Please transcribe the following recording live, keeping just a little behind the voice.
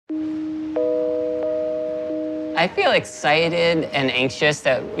I feel excited and anxious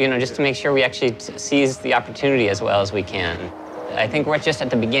that, just to make sure we actually seize the opportunity as well as we can. I think we're just at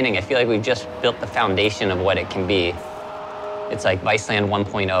the beginning. I feel like we've just built the foundation of what it can be. It's like VICELAND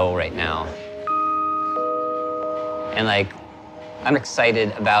 1.0 right now. And I'm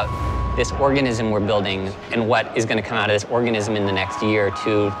excited about this organism we're building and what is going to come out of this organism in the next year,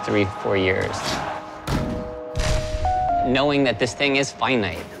 2, 3, 4 years. Knowing that this thing is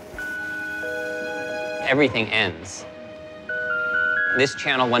finite. Everything ends. This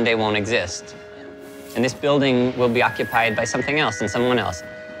channel one day won't exist. And this building will be occupied by something else and someone else.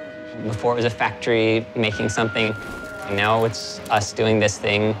 Before it was a factory making something, and now it's us doing this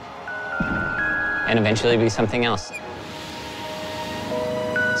thing, and eventually it'll be something else.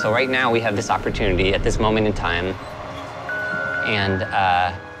 So right now we have this opportunity at this moment in time, and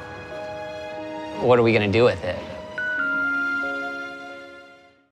what are we going to do with it?